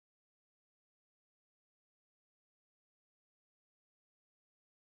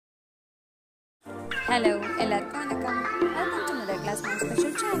Hello, எல்லாருக்கும் வணக்கம். Welcome to Middle Class My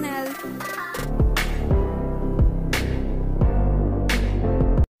Special Channel.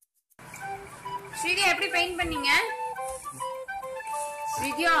 Sridhi எப்படி பெயிண்ட் பண்ணீங்க?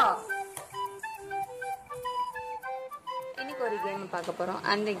 ஸ்ரீதியா இன்னைக்கு ஒரு கேம் பார்க்க போறோம்.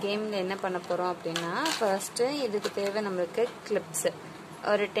 அந்த கேம்ல என்ன பண்ண போறோம் அப்படின்னா, ஃபர்ஸ்ட் இதுக்கு தேவை நம்மளுக்கு கிளிப்ஸ்.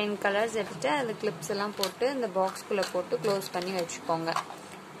 ஒரு 10 கலர்ஸ் எடுத்துட்டு அந்த கிளிப்ஸ் எல்லாம் போட்டு இந்த பாக்ஸ்குள்ள போட்டு க்ளோஸ் பண்ணி வச்சுக்கோங்க.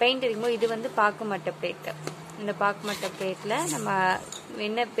 பெயிண்ட் அடிக்கும்போது இது வந்து பாக்குமட்ட பிளேட். இந்த பாக்குமட்ட பிளேட்ல நம்ம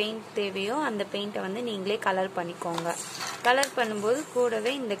என்ன பெயிண்ட் தேவையோ அந்த பெயிண்ட்டை வந்து நீங்களே கலர் பண்ணிக்கோங்க. கலர் பண்ணும்போது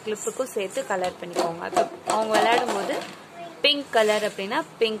கூடவே இந்த கிளிப்புக்கும் சேர்த்து கலர் பண்ணிக்கோங்க. இப்போ அவங்க விளையாடும் போது பிங்க் கலர் அப்படின்னா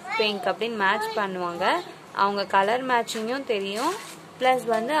பிங்க் அப்படின்னு மேட்ச் பண்ணுவாங்க. அவங்க கலர் மேட்சிங்கும் தெரியும். பிளஸ்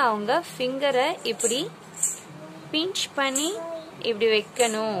வந்து அவங்க ஃபிங்கரை இப்படி பிஞ்ச் பண்ணி இப்படி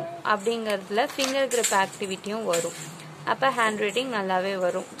வைக்கணும் அப்படிங்கறதுல ஃபிங்கர் கிரிப் ஆக்டிவிட்டியும் வரும். அப்ப ஹேண்ட் ரைட்டிங் நல்லாவே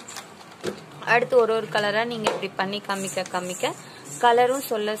வரும். அடுத்து ஒரு கலரா நீங்க இப்படி பண்ணி காமிக்க கலரும்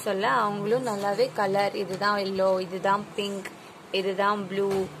சொல்ல அவங்களும் நல்லாவே கலர் இதுதான் எல்லோ, இதுதான் பிங்க், இதுதான் ப்ளூ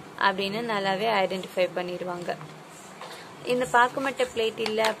அப்படின்னு நல்லாவே ஐடென்டிஃபை பண்ணிடுவாங்க. இந்த பாக்குமட்ட பிளேட்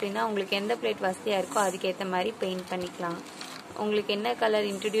இல்லை அப்படின்னா உங்களுக்கு எந்த பிளேட் வசதியா இருக்கோ அதுக்கேற்ற மாதிரி பெயிண்ட் பண்ணிக்கலாம். உங்களுக்கு என்ன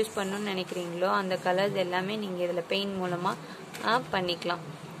கலர் இன்ட்ரடியூஸ் பண்ணணும்னு நினைக்கிறீங்களோ அந்த கலர்ஸ் எல்லாமே நீங்க இதுல பெயிண்ட் மூலமா பண்ணிக்கலாம்.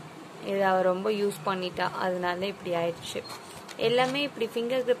 இதை அவ ரொம்ப யூஸ் பண்ணிட்டா, அதனால இப்படி ஆயிடுச்சு. எல்லாமே இப்படி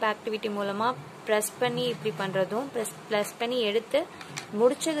ஃபிங்கர் கிரிப் ஆக்டிவிட்டி மூலமா ப்ரெஸ் பண்ணி இப்படி பண்றதும் ப்ரெஸ் பண்ணி எடுத்து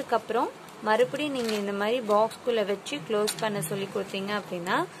முடிச்சதுக்கு அப்புறம் மறுபடியும் நீங்க இந்த மாதிரி பாக்ஸ்குள்ள வச்சு க்ளோஸ் பண்ண சொல்லி கொடுத்தீங்க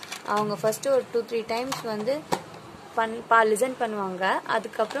அப்படின்னா அவங்க ஃபர்ஸ்ட் ஒரு 2-3 டைம்ஸ் வந்து லிசன் பண்ணுவாங்க.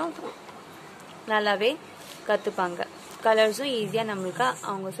 அதுக்கப்புறம் நல்லாவே கத்துப்பாங்க. கலர்ஸும் ஈஸியா நம்மளுக்கு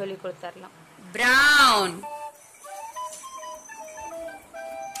அவங்க சொல்லி கொடுத்துடலாம். Brown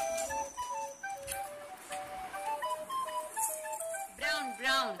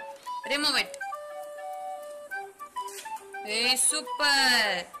brown, remove it. Hey, super,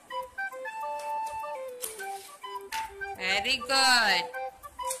 very good.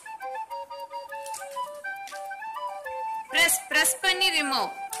 Press பண்ணி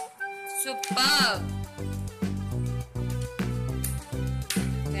remove. Super,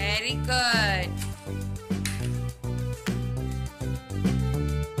 very good.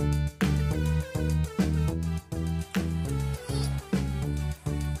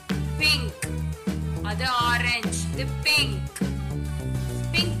 அது ஆரஞ்சு, இது பிங்க்.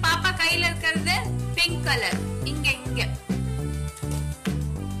 பிங்க் பாப்பா கையில இருக்கிறது பிங்க் கலர். இங்க இங்க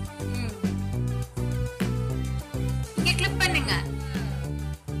இங்க கிளிப் பண்ணுங்க.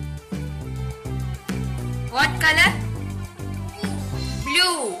 What colour? Blue.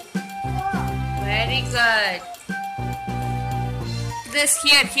 Very good. This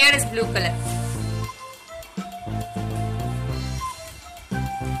here is blue color.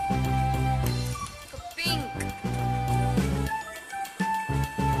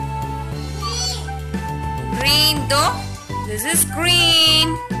 Green though, this is green.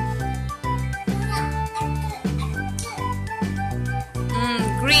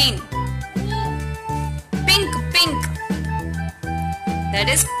 Green. Pink. That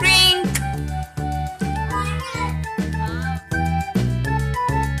is pink.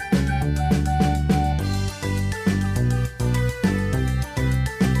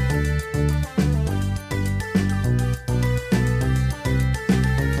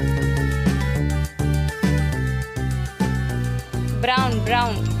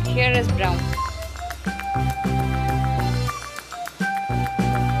 Brown. Here is brown.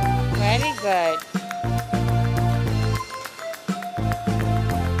 Very good.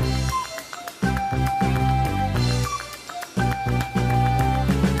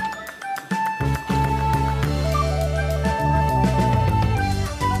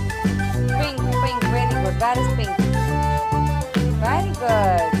 Pink. Very good. That is pink. Very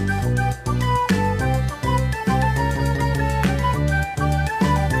good.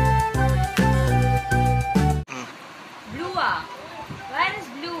 Where is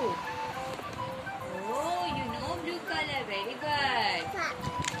blue? Oh, you know blue color. Very good.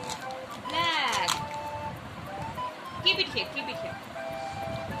 Black. Keep it here.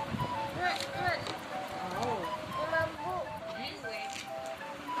 Oh.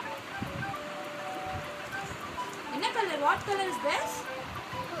 What color? What color is this?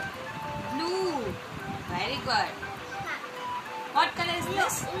 Blue. Very good. What color is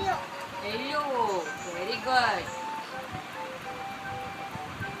this? Yellow. Very good.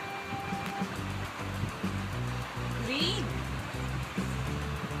 Green.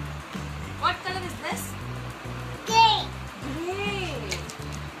 What color is this? Gray.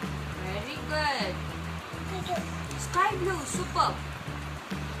 Very good. Sky blue, superb.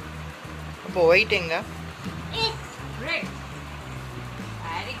 அப்போ white எங்க? Red.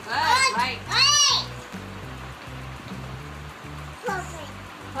 Very good. White.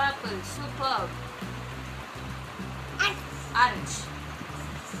 Purple. Superb. Orange.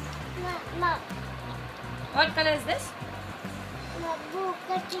 What color is this?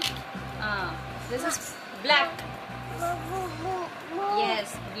 This is black. Yes,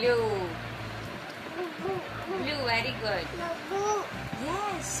 blue. Blue, very good.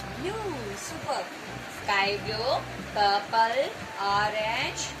 Yes, blue, super. Sky blue, purple,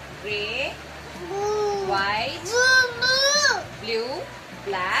 orange, grey, white, blue,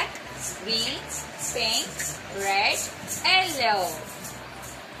 black, green, pink, red, yellow.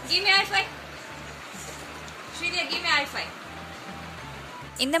 Give me high five. Shreya, give me high five.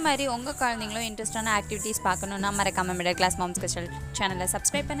 இந்த மாதிரி உங்கள் குழந்தைங்களும் இன்ட்ரெஸ்டான activities பார்க்கணுன்னா மறக்காம middle class moms kitchen சேனலை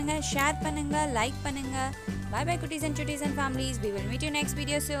subscribe பண்ணுங்கள், share பண்ணுங்கள், like பண்ணுங்கள். பை பை குட்டீஸ் and Chutties and families. We will meet you next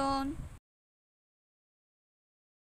video soon.